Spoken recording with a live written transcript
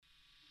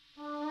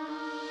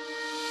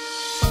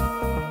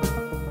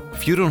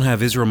If you don't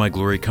have Israel My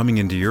Glory coming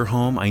into your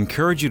home, I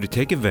encourage you to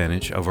take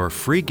advantage of our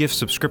free gift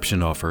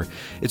subscription offer.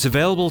 It's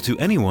available to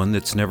anyone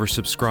that's never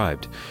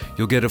subscribed.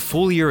 You'll get a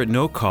full year at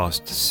no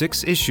cost,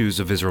 6 issues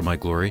of Israel My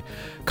Glory.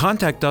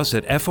 Contact us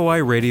at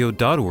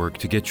foiradio.org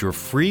to get your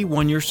free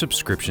 1-year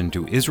subscription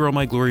to Israel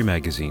My Glory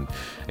magazine.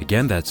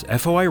 Again, that's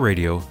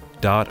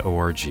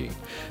foiradio.org.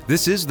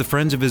 This is the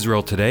Friends of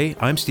Israel Today.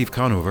 I'm Steve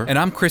Conover. And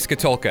I'm Chris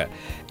Katulka.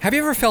 Have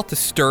you ever felt a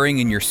stirring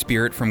in your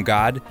spirit from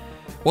God?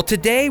 Well,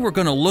 today we're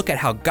going to look at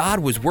how God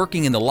was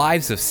working in the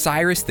lives of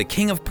Cyrus, the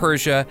king of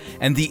Persia,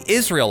 and the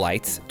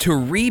Israelites to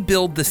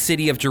rebuild the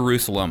city of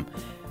Jerusalem.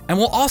 And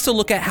we'll also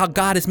look at how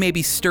God is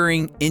maybe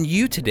stirring in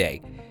you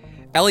today.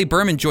 Eli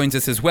Burman joins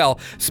us as well.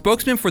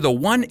 Spokesman for the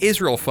One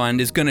Israel Fund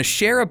is going to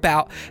share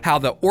about how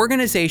the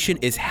organization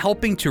is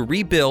helping to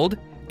rebuild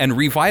and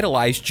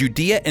revitalize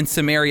Judea and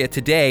Samaria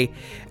today,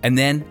 and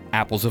then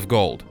apples of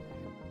gold.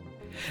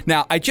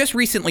 Now, I just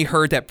recently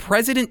heard that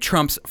President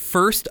Trump's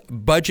first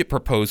budget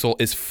proposal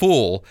is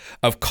full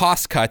of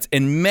cost cuts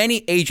in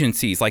many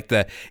agencies like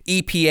the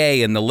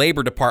EPA and the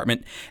Labor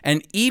Department,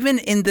 and even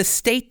in the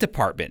State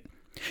Department.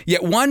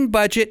 Yet one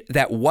budget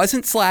that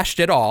wasn't slashed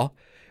at all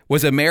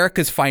was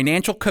America's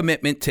financial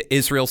commitment to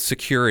Israel's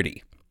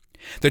security.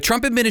 The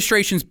Trump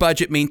administration's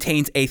budget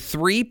maintains a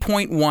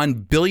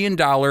 $3.1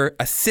 billion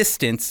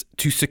assistance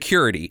to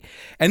security.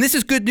 And this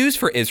is good news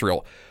for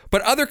Israel.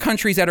 But other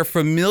countries that are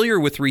familiar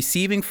with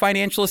receiving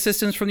financial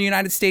assistance from the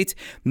United States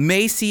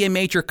may see a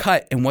major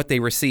cut in what they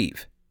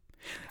receive.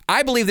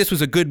 I believe this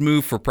was a good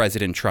move for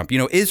President Trump. You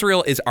know,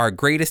 Israel is our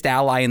greatest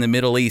ally in the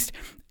Middle East,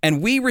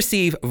 and we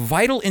receive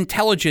vital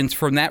intelligence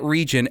from that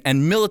region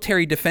and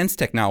military defense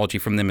technology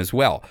from them as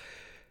well.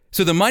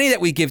 So the money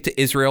that we give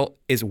to Israel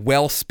is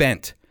well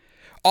spent.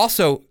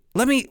 Also,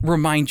 let me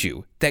remind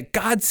you that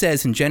God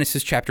says in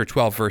Genesis chapter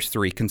 12, verse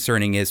 3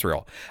 concerning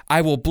Israel,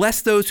 "I will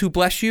bless those who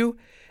bless you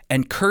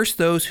and curse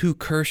those who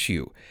curse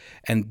you."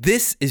 And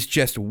this is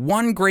just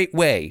one great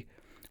way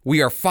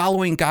we are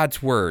following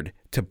God's word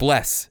to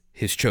bless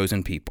his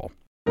chosen people.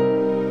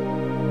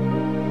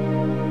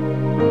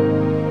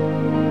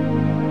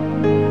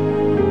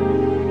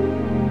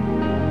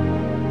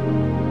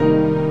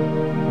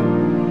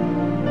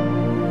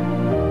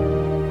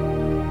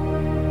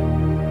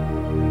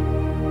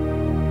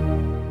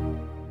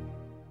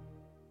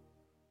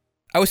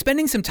 I was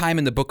spending some time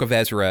in the book of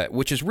Ezra,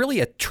 which is really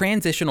a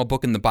transitional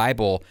book in the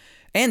Bible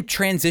and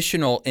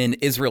transitional in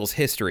Israel's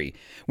history,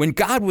 when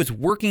God was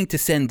working to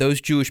send those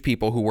Jewish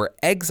people who were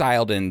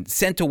exiled and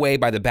sent away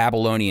by the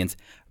Babylonians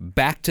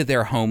back to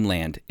their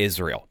homeland,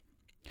 Israel.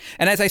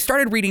 And as I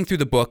started reading through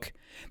the book,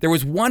 there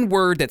was one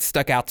word that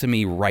stuck out to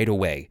me right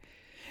away.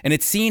 And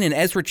it's seen in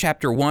Ezra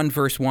chapter 1,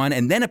 verse 1,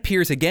 and then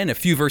appears again a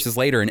few verses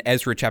later in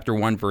Ezra chapter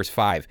 1, verse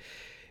 5.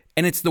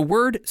 And it's the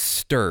word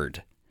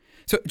stirred.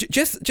 So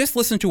just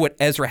listen to what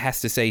Ezra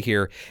has to say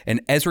here in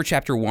Ezra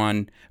chapter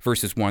 1,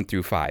 verses 1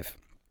 through 5.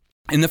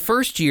 In the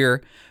first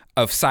year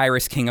of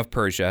Cyrus, king of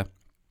Persia,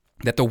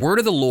 that the word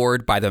of the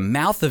Lord by the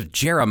mouth of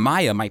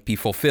Jeremiah might be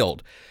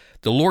fulfilled,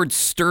 the Lord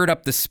stirred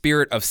up the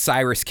spirit of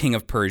Cyrus, king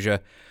of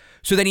Persia,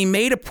 so that he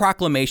made a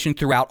proclamation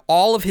throughout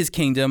all of his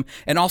kingdom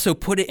and also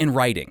put it in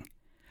writing.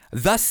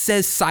 "Thus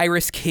says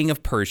Cyrus, king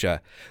of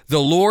Persia, the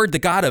Lord, the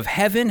God of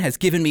heaven, has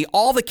given me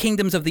all the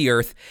kingdoms of the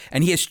earth,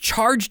 and he has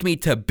charged me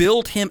to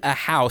build him a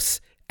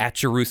house at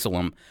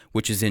Jerusalem,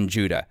 which is in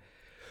Judah.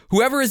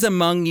 Whoever is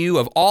among you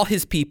of all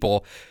his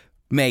people,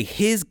 may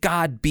his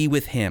God be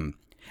with him.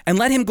 And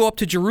let him go up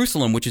to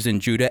Jerusalem, which is in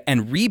Judah,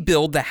 and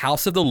rebuild the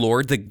house of the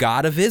Lord, the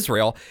God of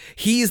Israel.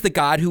 He is the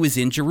God who is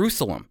in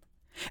Jerusalem.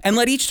 And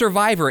let each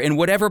survivor in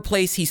whatever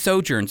place he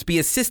sojourns be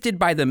assisted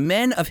by the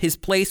men of his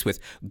place with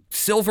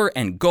silver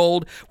and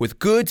gold, with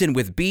goods and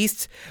with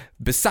beasts,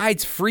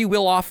 besides free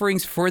will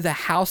offerings for the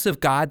house of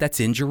God that's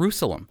in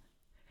Jerusalem."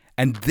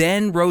 And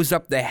then rose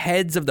up the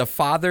heads of the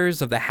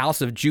fathers of the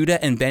house of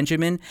Judah and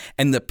Benjamin,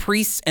 and the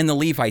priests and the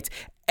Levites,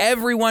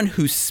 everyone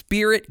whose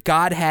spirit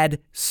God had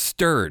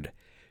stirred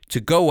to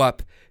go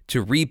up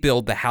to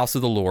rebuild the house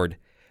of the Lord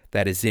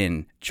that is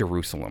in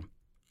Jerusalem.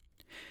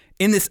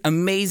 In this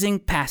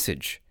amazing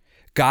passage,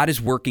 God is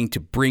working to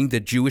bring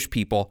the Jewish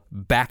people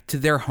back to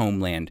their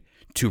homeland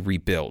to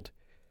rebuild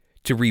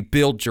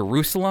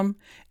Jerusalem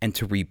and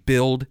to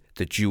rebuild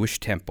the Jewish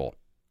temple.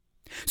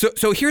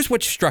 So here's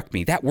what struck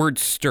me, that word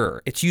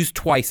stir. It's used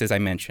twice, as I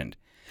mentioned.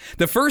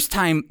 The first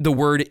time the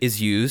word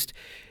is used,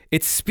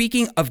 it's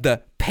speaking of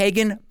the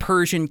pagan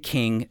Persian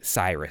king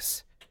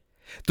Cyrus.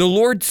 The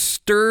Lord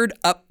stirred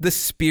up the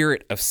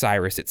spirit of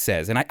Cyrus, it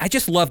says. And I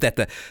just love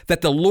that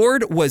the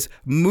Lord was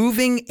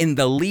moving in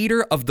the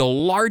leader of the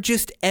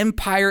largest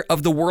empire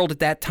of the world at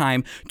that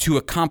time to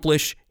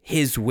accomplish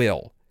his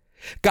will.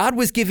 God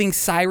was giving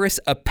Cyrus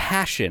a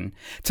passion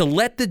to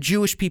let the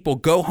Jewish people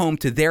go home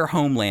to their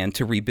homeland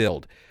to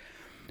rebuild.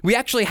 We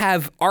actually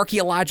have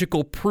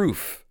archaeological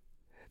proof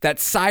that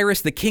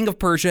Cyrus, the king of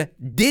Persia,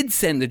 did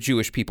send the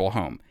Jewish people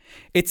home.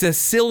 It's a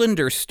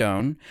cylinder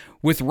stone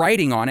with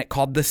writing on it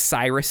called the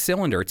Cyrus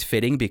cylinder. It's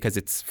fitting because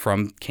it's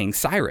from King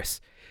Cyrus.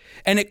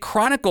 And it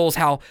chronicles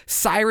how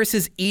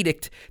Cyrus's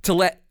edict to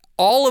let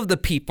all of the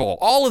people,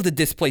 all of the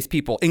displaced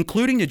people,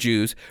 including the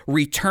Jews,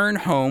 return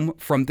home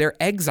from their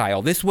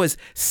exile. This was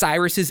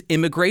Cyrus's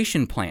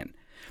immigration plan.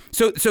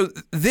 So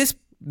this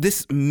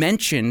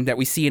mention that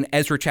we see in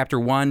Ezra chapter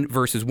 1,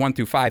 verses 1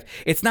 through 5,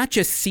 it's not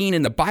just seen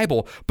in the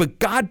Bible, but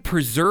God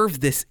preserved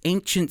this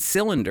ancient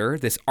cylinder,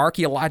 this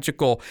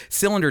archaeological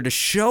cylinder, to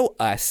show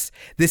us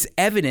this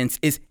evidence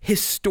is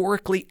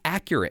historically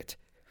accurate.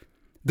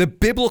 The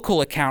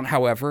biblical account,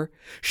 however,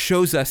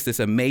 shows us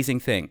this amazing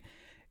thing.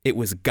 It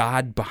was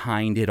God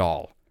behind it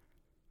all.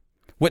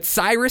 What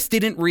Cyrus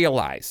didn't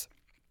realize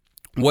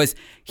was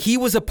he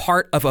was a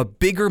part of a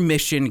bigger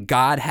mission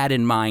God had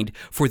in mind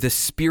for the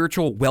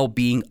spiritual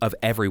well-being of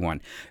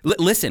everyone.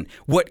 Listen,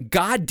 what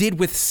God did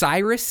with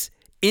Cyrus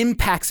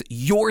impacts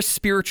your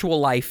spiritual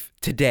life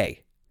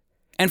today.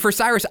 And for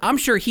Cyrus, I'm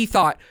sure he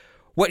thought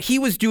what he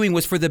was doing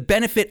was for the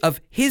benefit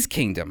of his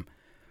kingdom.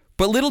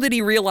 But little did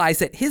he realize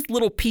that his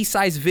little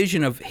pea-sized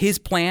vision of his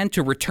plan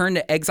to return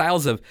the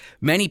exiles of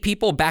many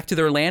people back to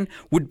their land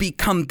would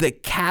become the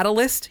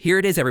catalyst, here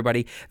it is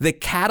everybody, the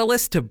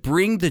catalyst to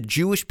bring the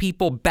Jewish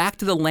people back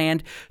to the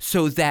land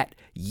so that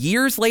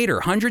years later,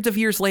 hundreds of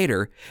years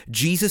later,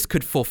 Jesus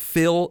could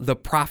fulfill the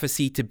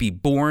prophecy to be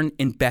born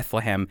in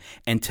Bethlehem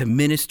and to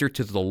minister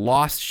to the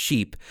lost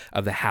sheep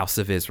of the house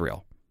of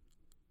Israel.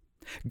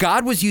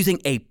 God was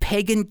using a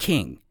pagan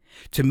king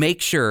to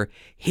make sure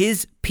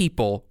his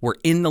people were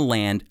in the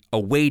land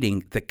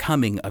awaiting the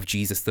coming of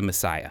Jesus the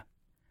Messiah.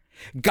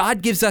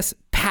 God gives us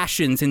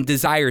passions and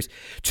desires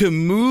to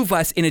move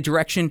us in a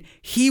direction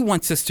he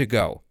wants us to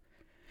go.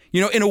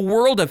 You know, in a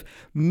world of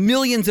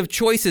millions of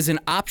choices and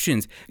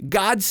options,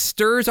 God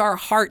stirs our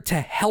heart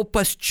to help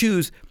us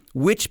choose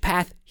which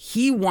path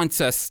he wants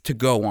us to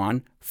go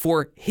on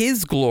for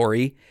his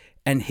glory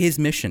and his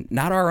mission,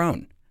 not our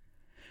own.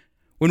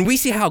 When we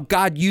see how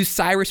God used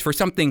Cyrus for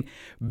something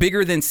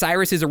bigger than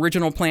Cyrus's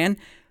original plan,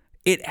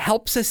 it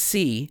helps us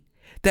see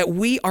that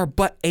we are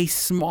but a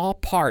small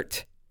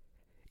part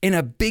in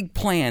a big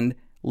plan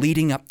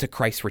leading up to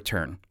Christ's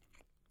return.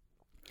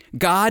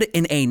 God,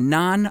 in a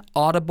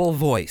non-audible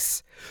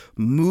voice,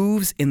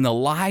 moves in the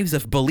lives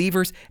of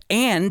believers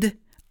and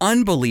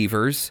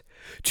unbelievers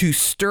to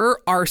stir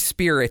our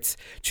spirits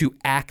to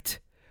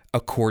act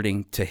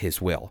according to his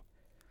will.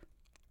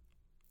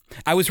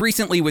 I was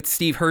recently with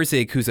Steve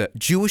Herzig, who's a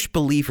Jewish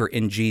believer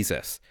in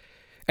Jesus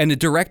and the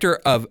director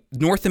of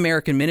North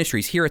American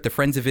ministries here at the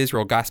Friends of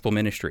Israel Gospel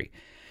Ministry.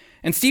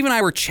 And Steve and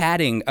I were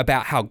chatting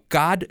about how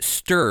God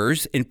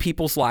stirs in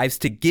people's lives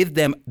to give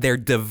them their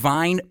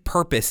divine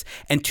purpose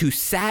and to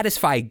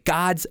satisfy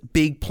God's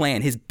big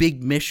plan, his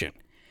big mission.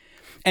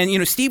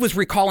 And, Steve was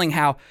recalling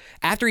how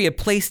after he had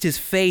placed his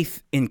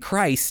faith in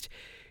Christ,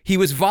 he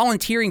was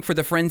volunteering for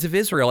the Friends of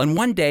Israel. And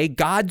one day,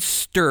 God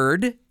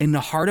stirred in the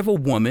heart of a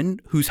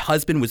woman whose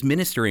husband was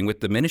ministering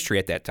with the ministry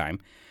at that time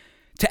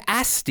to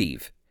ask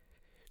Steve,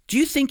 do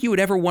you think you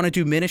would ever want to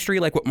do ministry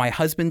like what my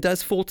husband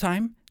does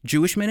full-time,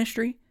 Jewish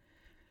ministry?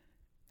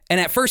 And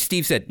at first,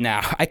 Steve said,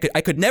 no, I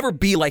could never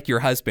be like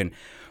your husband.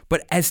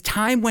 But as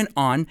time went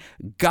on,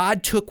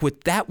 God took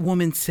what that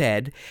woman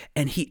said,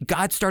 and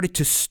God started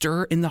to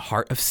stir in the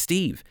heart of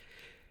Steve.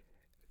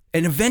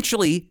 And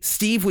eventually,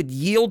 Steve would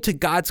yield to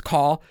God's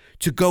call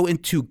to go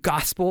into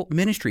gospel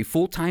ministry,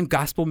 full-time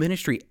gospel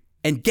ministry,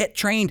 and get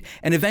trained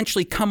and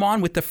eventually come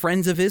on with the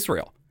Friends of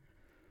Israel.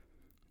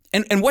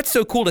 And what's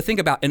so cool to think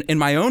about in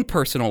my own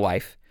personal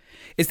life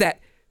is that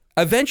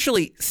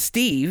eventually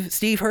Steve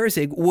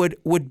Herzig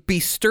would be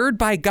stirred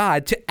by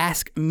God to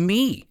ask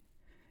me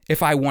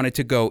if I wanted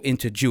to go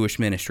into Jewish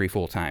ministry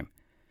full-time.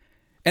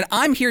 And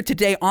I'm here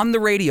today on the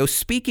radio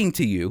speaking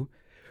to you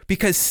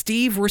because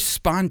Steve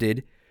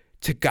responded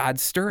to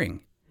God's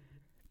stirring.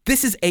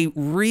 This is a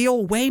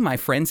real way, my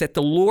friends, that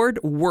the Lord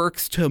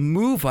works to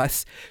move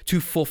us to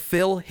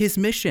fulfill his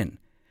mission.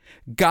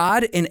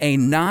 God, in a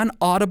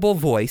non-audible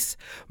voice,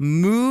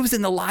 moves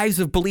in the lives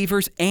of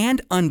believers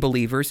and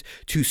unbelievers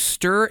to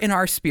stir in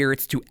our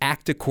spirits to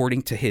act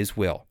according to his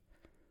will.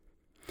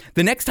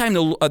 The next time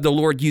the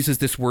Lord uses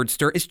this word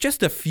stir is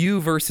just a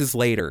few verses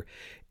later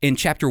in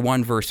chapter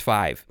 1, verse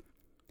 5.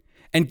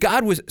 And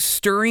God was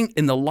stirring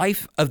in the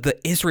life of the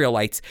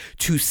Israelites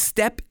to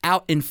step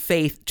out in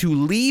faith, to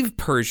leave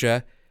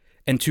Persia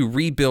and to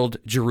rebuild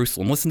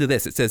Jerusalem. Listen to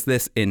this. It says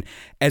this in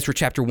Ezra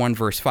chapter 1,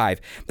 verse 5.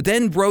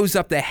 Then rose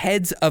up the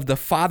heads of the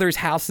fathers'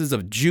 houses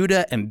of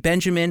Judah and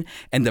Benjamin,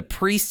 and the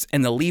priests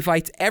and the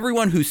Levites,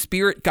 everyone whose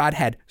spirit God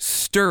had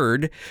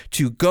stirred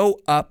to go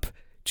up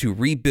to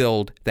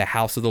rebuild the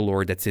house of the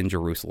Lord that's in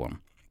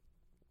Jerusalem.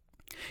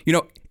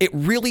 It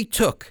really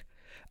took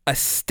a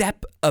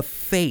step of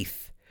faith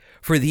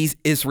for these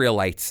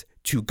Israelites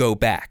to go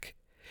back.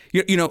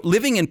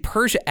 Living in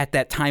Persia at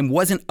that time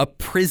wasn't a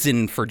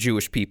prison for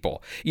Jewish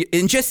people.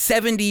 In just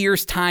 70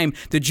 years' time,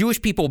 the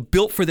Jewish people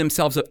built for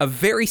themselves a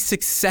very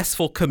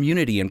successful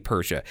community in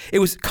Persia. It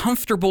was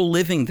comfortable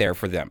living there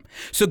for them.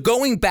 So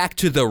going back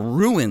to the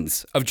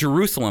ruins of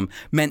Jerusalem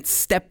meant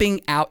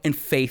stepping out in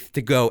faith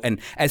to go. And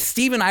as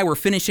Steve and I were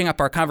finishing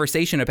up our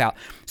conversation about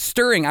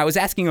stirring, I was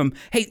asking him,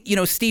 hey,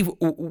 Steve,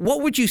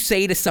 what would you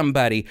say to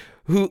somebody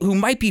who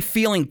might be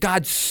feeling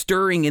God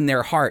stirring in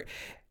their heart?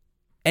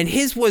 And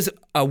his was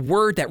a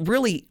word that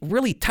really,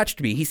 really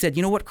touched me. He said,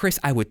 you know what, Chris,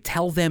 I would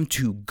tell them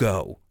to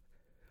go.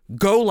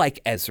 Go like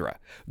Ezra.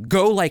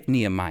 Go like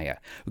Nehemiah.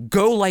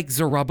 Go like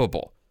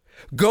Zerubbabel.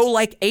 Go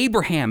like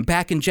Abraham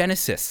back in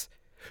Genesis,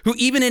 who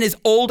even in his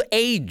old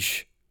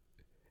age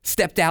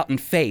stepped out in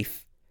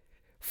faith,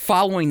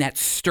 following that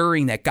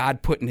stirring that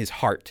God put in his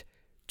heart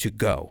to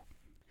go.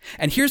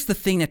 And here's the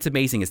thing that's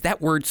amazing is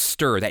that word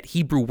stir, that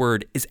Hebrew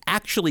word, is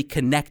actually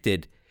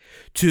connected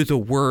to the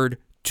word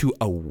to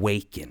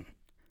awaken.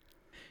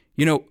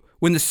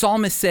 When the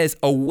psalmist says,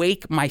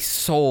 awake my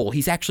soul,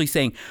 he's actually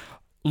saying,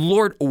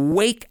 Lord,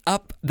 wake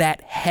up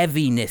that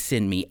heaviness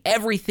in me,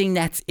 everything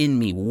that's in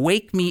me.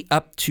 Wake me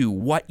up to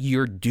what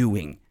you're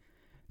doing,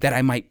 that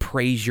I might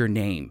praise your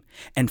name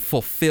and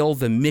fulfill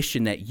the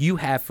mission that you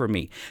have for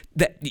me.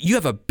 That you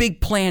have a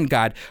big plan,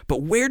 God,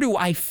 but where do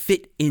I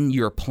fit in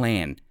your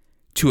plan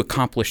to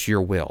accomplish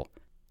your will?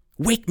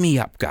 Wake me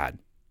up, God.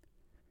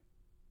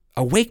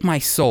 Awake my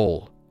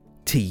soul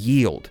to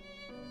yield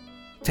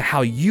to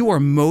how you are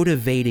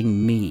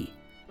motivating me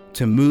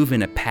to move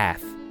in a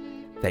path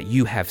that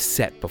you have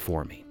set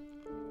before me.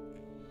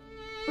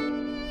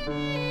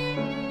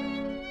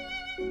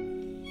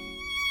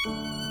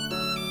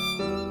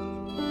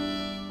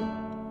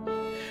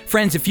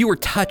 Friends, if you were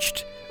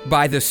touched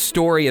by the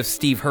story of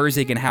Steve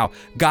Herzig and how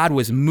God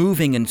was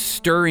moving and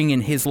stirring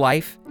in his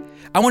life,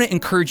 I want to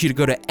encourage you to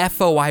go to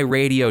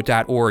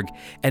foiradio.org,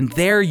 and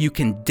there you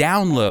can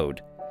download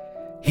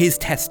his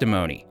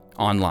testimony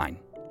online.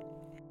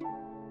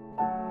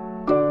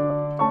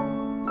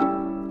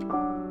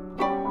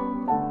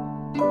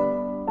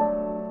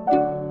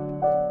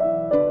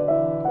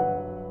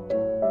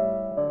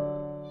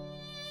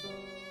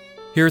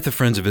 Here at the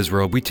Friends of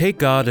Israel, we take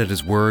God at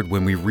His word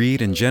when we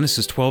read in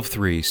Genesis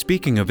 12:3,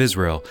 speaking of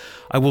Israel,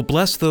 I will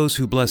bless those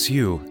who bless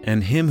you,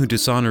 and him who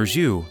dishonors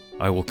you,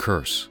 I will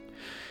curse.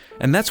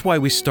 And that's why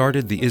we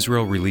started the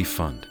Israel Relief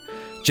Fund.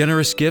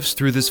 Generous gifts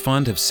through this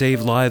fund have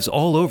saved lives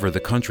all over the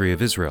country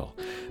of Israel.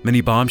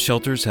 Many bomb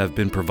shelters have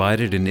been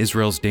provided in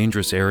Israel's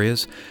dangerous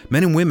areas.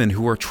 Men and women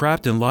who are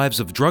trapped in lives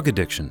of drug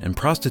addiction and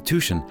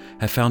prostitution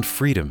have found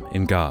freedom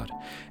in God.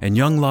 And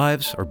young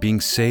lives are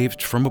being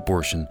saved from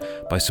abortion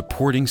by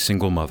supporting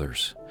single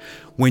mothers.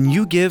 When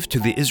you give to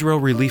the Israel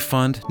Relief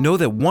Fund, know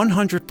that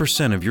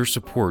 100% of your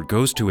support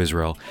goes to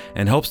Israel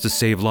and helps to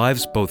save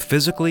lives both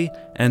physically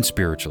and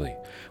spiritually.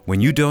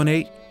 When you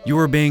donate, you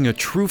are being a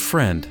true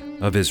friend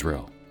of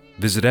Israel.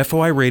 Visit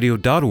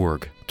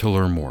foiradio.org to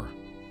learn more.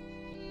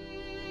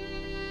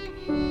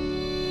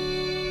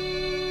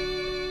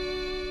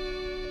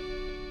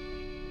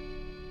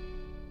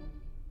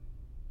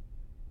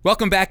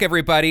 Welcome back,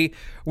 everybody.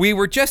 We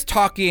were just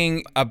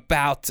talking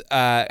about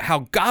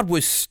how God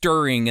was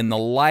stirring in the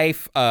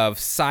life of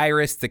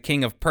Cyrus, the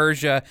king of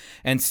Persia,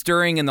 and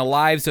stirring in the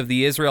lives of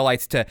the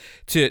Israelites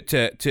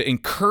to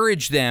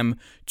encourage them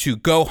to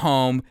go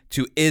home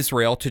to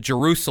Israel, to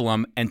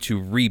Jerusalem, and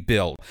to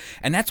rebuild.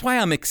 And that's why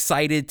I'm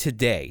excited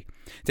today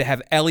to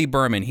have Eli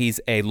Burman. He's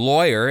a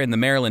lawyer in the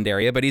Maryland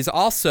area, but he's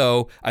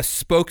also a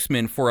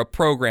spokesman for a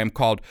program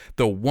called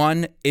the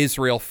One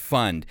Israel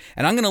Fund.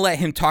 And I'm going to let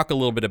him talk a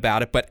little bit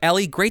about it. But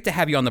Eli, great to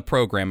have you on the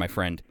program, my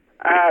friend.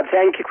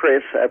 Thank you,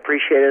 Chris. I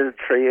appreciate it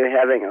for you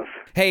having us.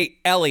 Hey,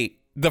 Eli,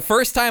 the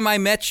first time I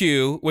met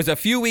you was a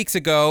few weeks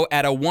ago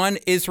at a One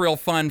Israel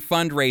Fund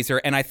fundraiser,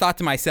 and I thought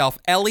to myself,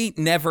 Eli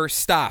never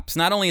stops.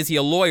 Not only is he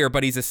a lawyer,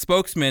 but he's a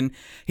spokesman.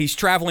 He's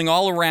traveling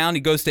all around.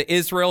 He goes to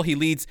Israel. He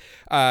leads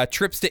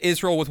trips to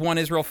Israel with One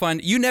Israel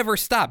Fund. You never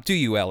stop, do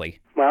you, Eli?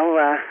 Well,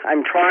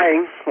 I'm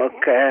trying. Look,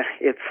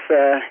 it's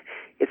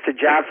a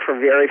job for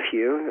very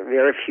few.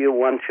 Very few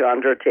want to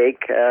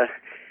undertake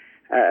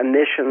a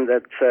mission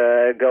that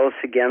goes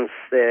against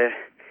the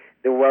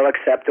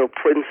well-accepted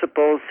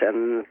principles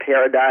and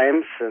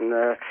paradigms, and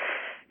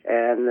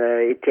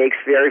it takes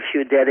very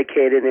few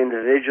dedicated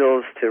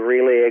individuals to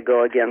really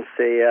go against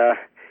the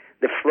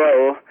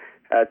flow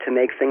to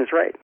make things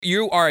right.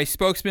 You are a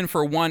spokesman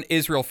for One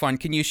Israel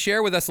Fund. Can you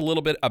share with us a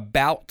little bit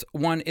about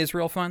One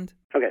Israel Fund?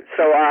 Okay,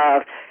 so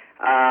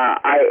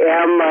I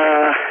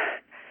am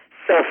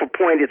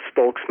self-appointed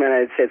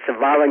spokesman. It's a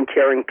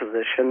volunteering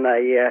position.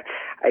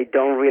 I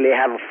don't really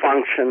have a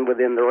function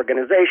within the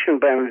organization,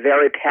 but I'm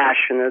very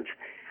passionate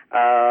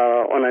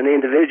on an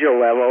individual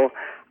level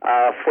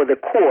for the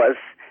cause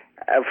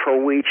for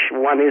which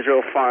One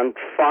Israel Fund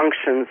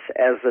functions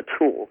as a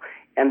tool.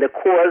 And the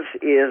cause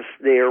is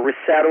the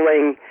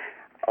resettling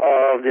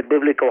of the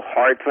biblical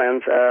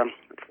heartland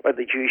for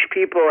the Jewish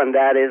people, and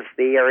that is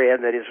the area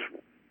that is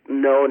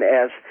known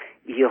as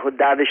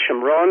Yehuda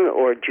v'Shomron,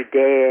 or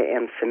Judea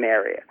and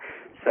Samaria.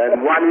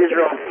 And One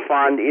Israel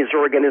Fund is an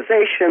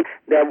organization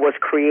that was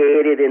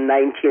created in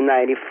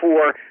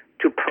 1994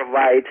 to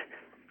provide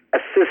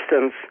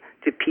assistance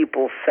to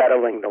people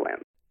settling the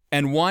land.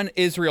 And One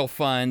Israel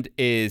Fund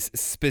is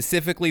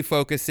specifically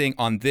focusing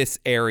on this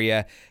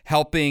area,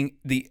 helping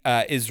the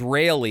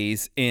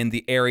Israelis in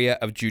the area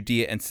of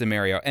Judea and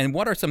Samaria. And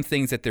what are some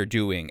things that they're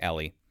doing,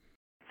 Eli?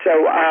 So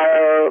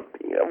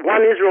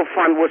One Israel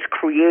Fund was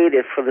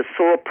created for the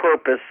sole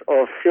purpose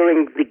of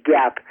filling the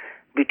gap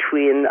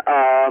between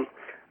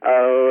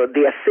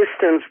the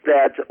assistance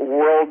that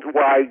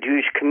worldwide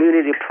Jewish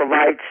community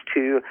provides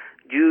to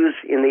Jews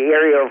in the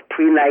area of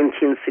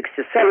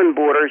pre-1967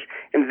 borders,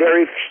 and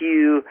very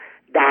few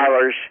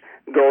dollars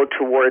go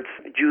towards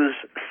Jews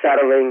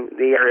settling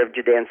the area of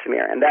Judea and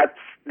Samaria. And that's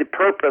the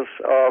purpose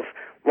of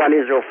One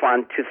Israel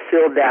Fund, to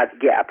fill that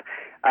gap.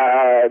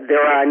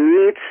 There are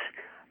needs.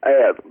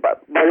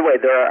 By the way,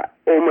 there are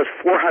almost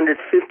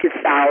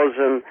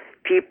 450,000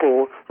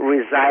 people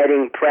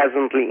residing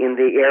presently in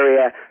the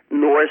area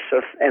north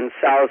of and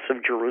south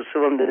of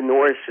Jerusalem. The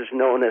north is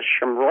known as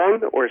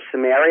Shomron or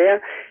Samaria.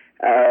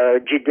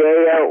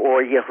 Judea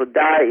or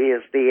Yehuda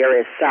is the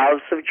area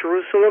south of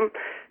Jerusalem.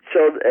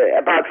 So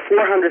about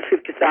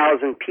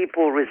 450,000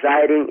 people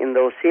residing in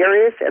those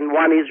areas, and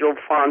One Israel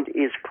Fund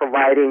is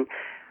providing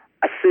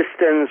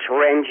assistance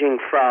ranging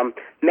from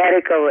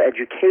medical,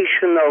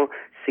 educational,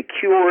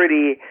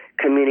 security,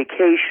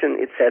 communication,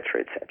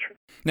 etc., etc.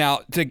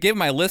 Now, to give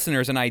my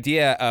listeners an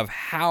idea of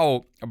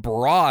how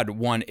broad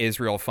One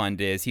Israel Fund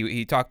is,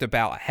 he talked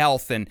about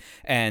health and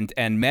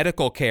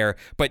medical care,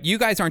 but you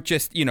guys aren't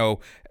just,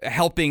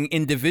 helping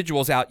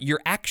individuals out. You're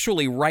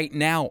actually right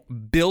now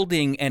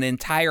building an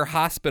entire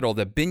hospital,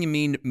 the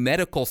Binyamin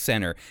Medical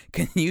Center.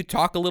 Can you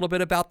talk a little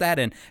bit about that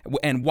and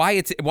why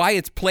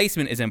its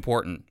placement is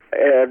important?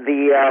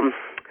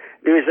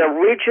 There's a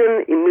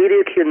region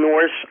immediately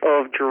north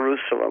of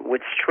Jerusalem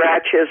which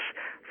stretches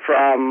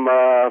from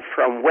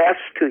west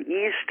to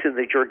east to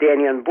the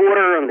Jordanian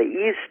border on the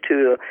east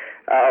to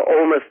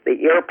almost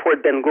the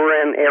airport, Ben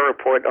Gurion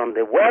Airport on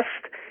the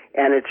west,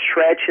 and it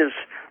stretches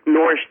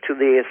north to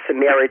the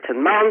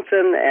Samaritan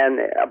Mountain and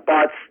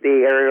abuts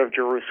the area of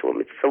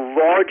Jerusalem. It's the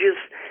largest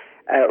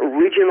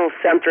regional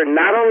center,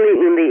 not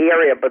only in the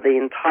area, but the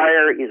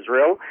entire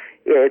Israel.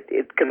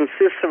 It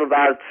consists of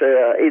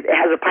it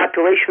has a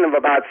population of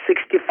about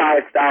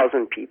 65,000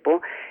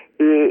 people.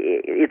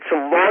 It's a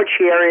large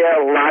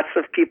area, lots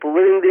of people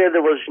living there.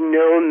 There was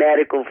no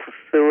medical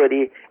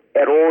facility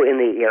at all in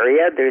the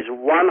area. There's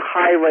one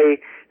highway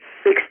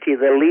 60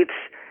 that leads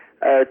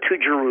to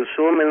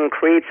Jerusalem and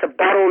creates a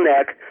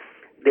bottleneck.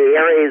 The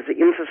area is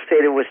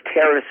infested with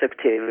terrorist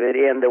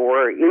activity, and there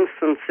were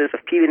instances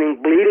of people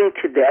bleeding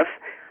to death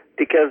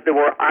because they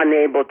were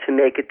unable to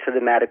make it to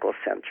the medical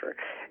center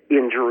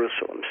in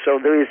Jerusalem. So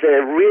there is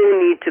a real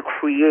need to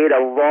create a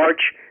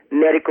large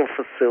medical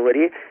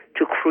facility,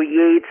 to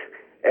create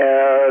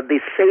the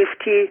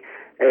safety,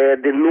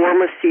 the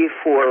normacy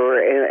for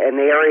an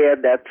area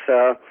that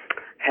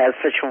has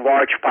such a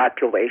large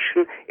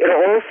population. It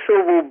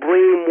also will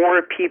bring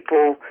more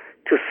people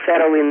to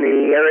settle in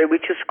the area,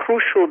 which is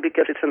crucial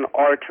because it's an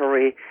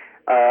artery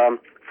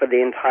for the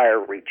entire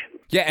region.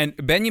 Yeah, and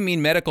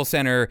Binyamin Medical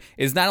Center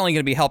is not only going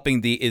to be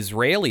helping the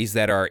Israelis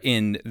that are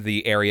in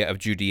the area of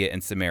Judea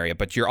and Samaria,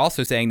 but you're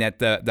also saying that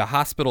the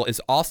hospital is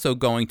also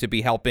going to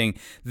be helping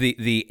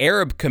the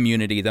Arab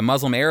community, the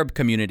Muslim Arab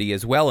community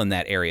as well in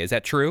that area. Is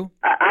that true?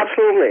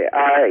 Absolutely.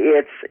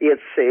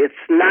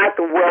 It's not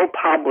well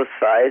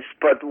publicized,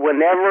 but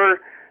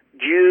whenever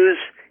Jews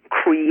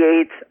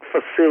create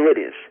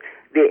facilities,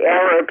 the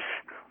Arabs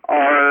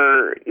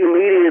are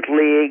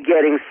immediately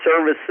getting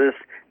services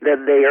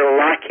that they are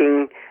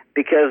lacking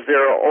because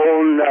their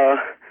own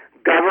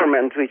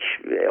government, which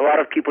a lot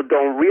of people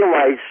don't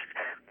realize,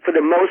 for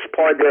the most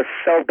part, they're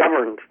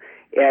self-governed.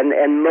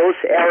 And most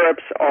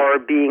Arabs are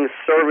being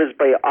serviced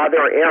by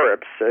other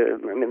Arabs.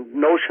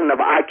 Notion of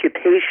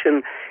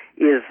occupation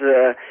is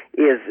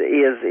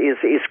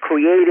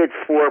created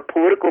for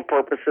political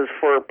purposes.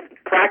 For a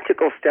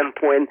practical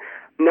standpoint,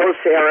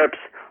 most Arabs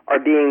are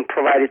being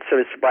provided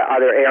services by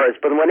other Arabs.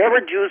 But whenever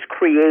Jews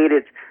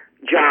created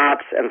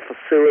jobs and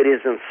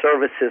facilities and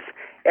services,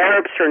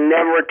 Arabs are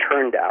never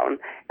turned down.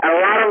 And a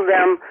lot of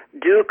them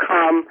do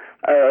come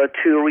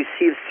to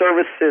receive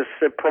services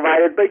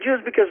provided by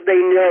Jews because they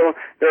know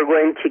they're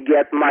going to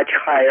get much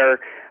higher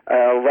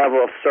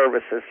level of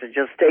services. So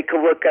just take a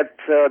look at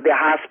the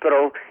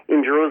hospital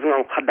in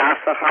Jerusalem,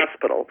 Hadassah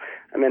Hospital.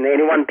 I mean,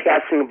 anyone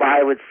passing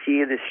by would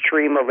see the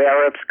stream of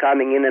Arabs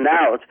coming in and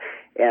out,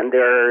 and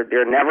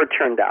they're never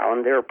turned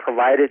down. They're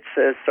provided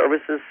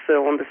services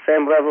on the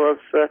same level as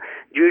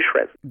Jewish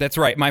residents. That's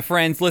right. My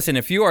friends, listen,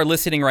 if you are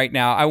listening right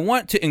now, I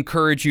want to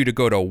encourage you to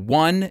go to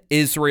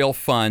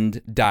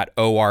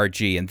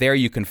oneisraelfund.org, and there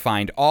you can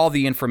find all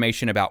the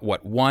information about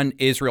what One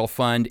Israel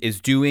Fund is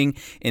doing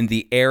in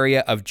the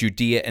area of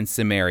Judea and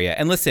Samaria.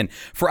 And listen,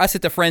 for us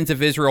at the Friends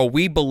of Israel,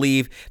 we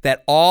believe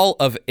that all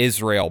of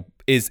Israel,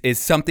 is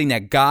something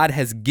that God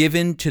has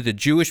given to the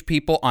Jewish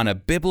people on a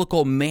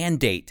biblical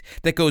mandate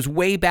that goes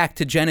way back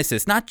to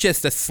Genesis, not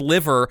just a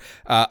sliver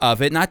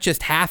of it, not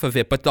just half of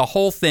it, but the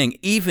whole thing,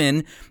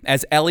 even,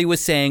 as Eli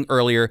was saying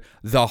earlier,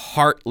 the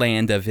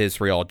heartland of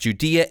Israel,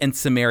 Judea and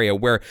Samaria,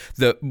 where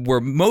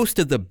most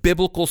of the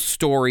biblical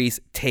stories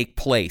take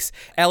place.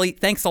 Eli,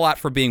 thanks a lot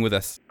for being with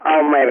us.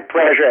 Oh, my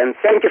pleasure, and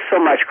thank you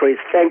so much, Chris.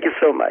 Thank you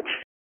so much.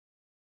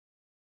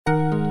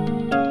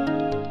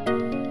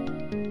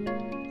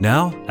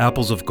 Now,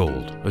 Apples of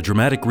Gold, a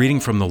dramatic reading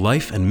from the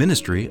life and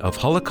ministry of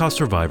Holocaust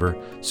survivor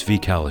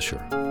Zvi Kalisher.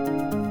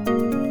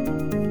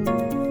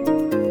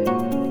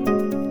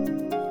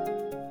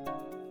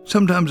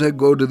 Sometimes I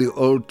go to the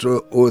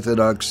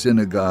ultra-Orthodox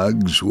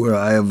synagogues where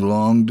I have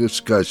long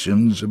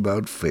discussions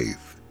about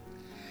faith.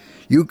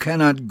 You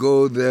cannot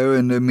go there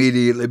and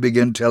immediately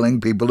begin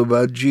telling people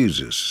about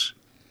Jesus.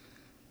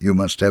 You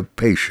must have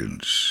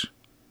patience.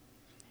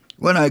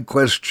 When I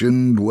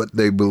questioned what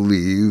they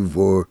believe,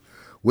 or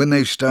when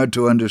they start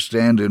to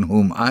understand in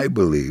whom I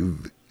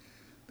believe,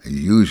 they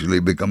usually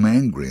become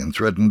angry and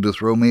threaten to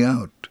throw me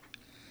out.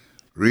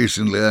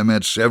 Recently, I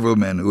met several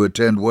men who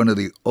attend one of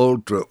the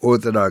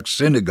ultra-Orthodox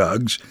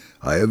synagogues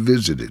I have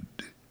visited.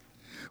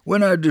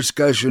 When our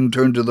discussion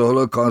turned to the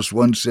Holocaust,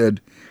 one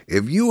said,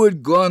 "If you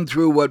had gone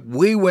through what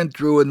we went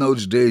through in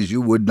those days,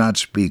 you would not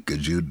speak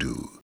as you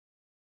do."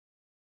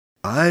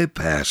 I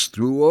passed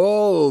through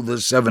all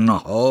the 7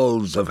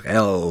 halls of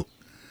hell.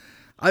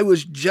 I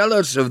was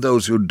jealous of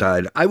those who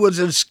died. I was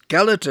a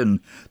skeleton.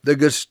 The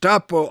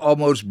Gestapo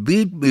almost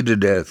beat me to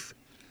death.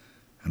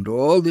 And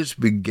all this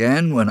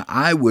began when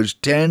I was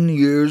 10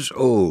 years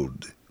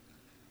old.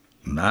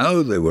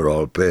 Now they were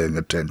all paying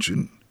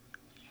attention.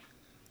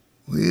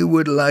 "We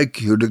would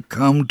like you to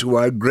come to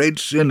our great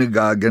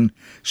synagogue and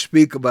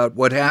speak about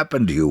what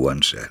happened to you,"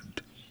 one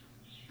said.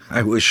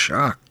 I was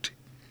shocked.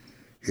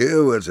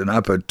 Here was an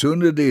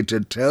opportunity to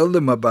tell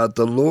them about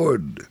the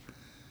Lord.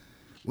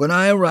 When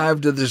I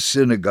arrived at the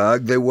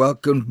synagogue, they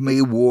welcomed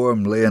me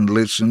warmly and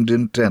listened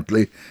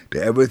intently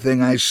to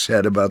everything I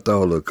said about the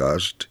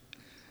Holocaust.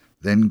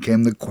 Then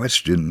came the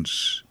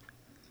questions.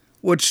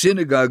 "What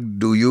synagogue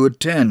do you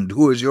attend?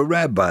 Who is your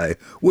rabbi?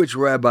 Which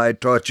rabbi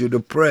taught you to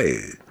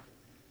pray?"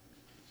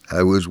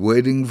 I was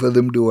waiting for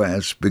them to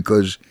ask,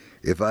 because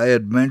if I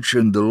had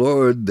mentioned the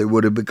Lord, they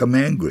would have become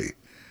angry.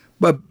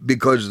 But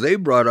because they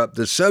brought up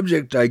the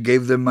subject, I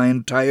gave them my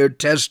entire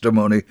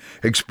testimony,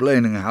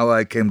 explaining how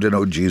I came to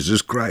know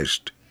Jesus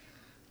Christ.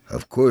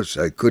 Of course,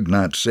 I could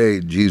not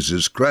say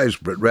Jesus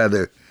Christ, but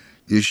rather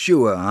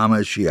Yeshua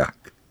HaMashiach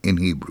in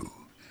Hebrew.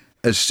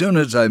 As soon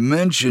as I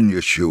mentioned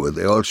Yeshua,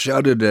 they all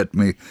shouted at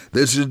me,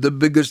 "This is the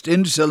biggest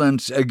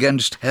insolence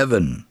against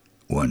heaven,"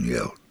 one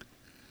yelled.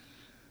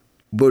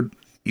 "But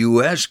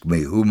you asked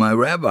me who my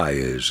rabbi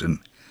is and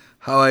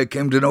how I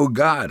came to know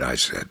God," I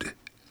said.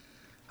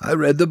 "I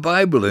read the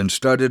Bible and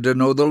started to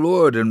know the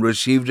Lord and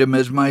received Him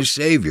as my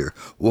Savior."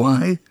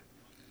 Why?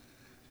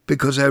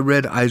 Because I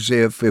read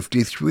Isaiah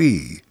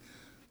 53,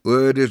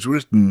 where it is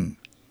written,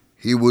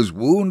 "He was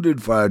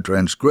wounded for our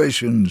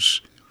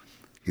transgressions,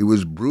 He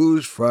was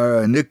bruised for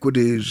our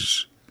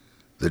iniquities.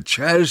 The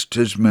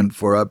chastisement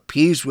for our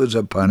peace was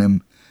upon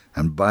Him,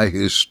 and by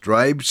His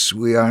stripes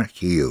we are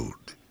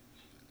healed."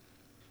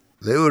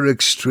 They were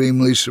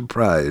extremely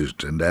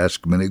surprised and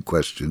asked many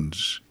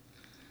questions.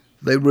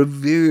 They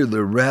revere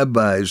the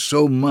rabbis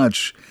so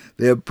much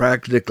they have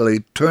practically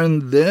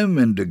turned them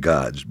into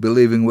gods,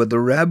 believing what the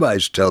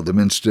rabbis tell them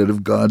instead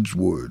of God's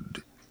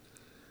word.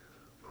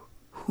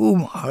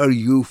 "Whom are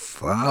you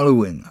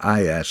following?"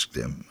 I asked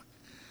them.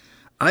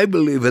 "I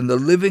believe in the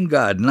living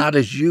God, not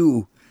as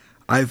you.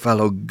 I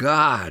follow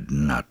God,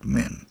 not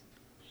men."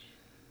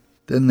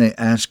 Then they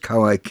asked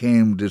how I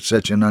came to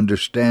such an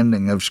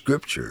understanding of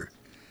Scripture.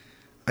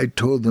 I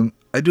told them,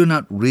 I do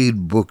not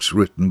read books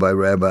written by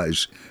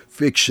rabbis,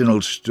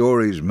 fictional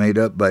stories made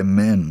up by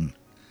men.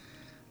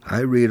 I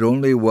read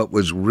only what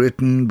was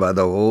written by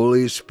the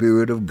Holy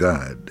Spirit of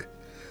God.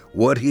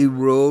 What He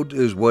wrote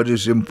is what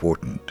is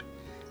important,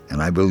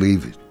 and I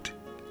believe it.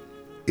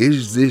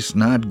 Is this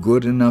not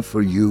good enough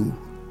for you?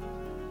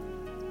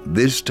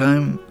 This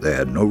time they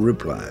had no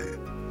reply.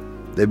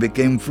 They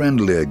became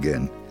friendly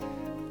again,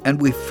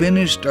 and we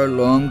finished our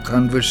long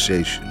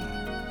conversation.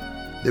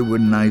 They were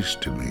nice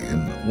to me,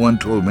 and one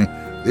told me,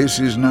 "This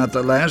is not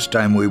the last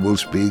time we will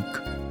speak.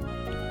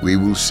 We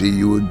will see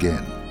you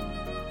again."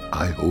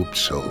 I hope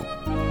so.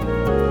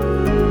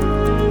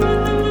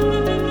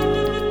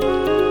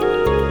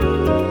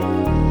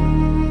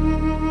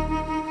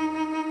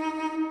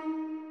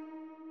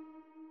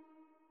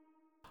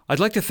 I'd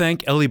like to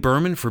thank Eli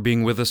Burman for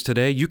being with us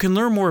today. You can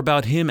learn more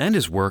about him and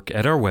his work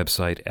at our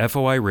website,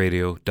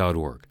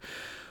 foiradio.org.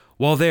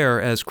 While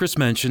there, as Chris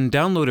mentioned,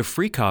 download a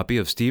free copy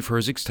of Steve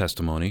Herzig's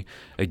testimony.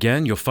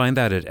 Again, you'll find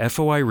that at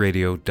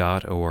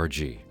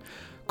foiradio.org.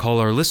 Call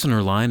our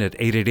listener line at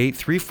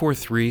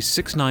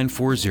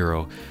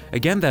 888-343-6940.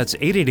 Again, that's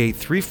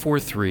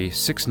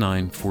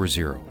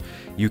 888-343-6940.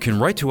 You can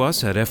write to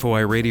us at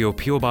FOI Radio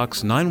P.O.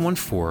 Box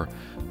 914,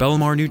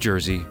 Belmar, New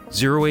Jersey,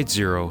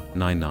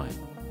 08099.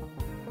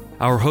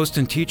 Our host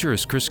and teacher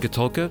is Chris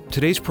Katulka.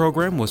 Today's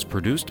program was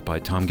produced by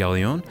Tom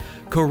Gallione,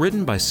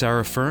 co-written by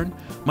Sarah Fern,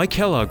 Mike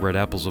Kellogg read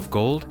Apples of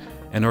Gold,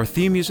 and our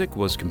theme music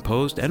was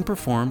composed and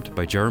performed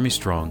by Jeremy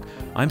Strong.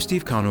 I'm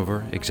Steve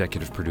Conover,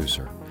 executive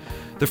producer.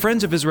 The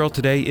Friends of Israel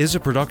Today is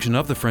a production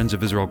of the Friends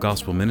of Israel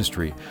Gospel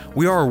Ministry.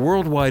 We are a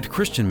worldwide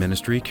Christian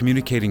ministry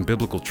communicating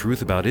biblical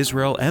truth about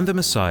Israel and the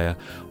Messiah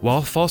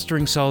while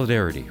fostering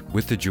solidarity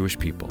with the Jewish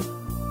people.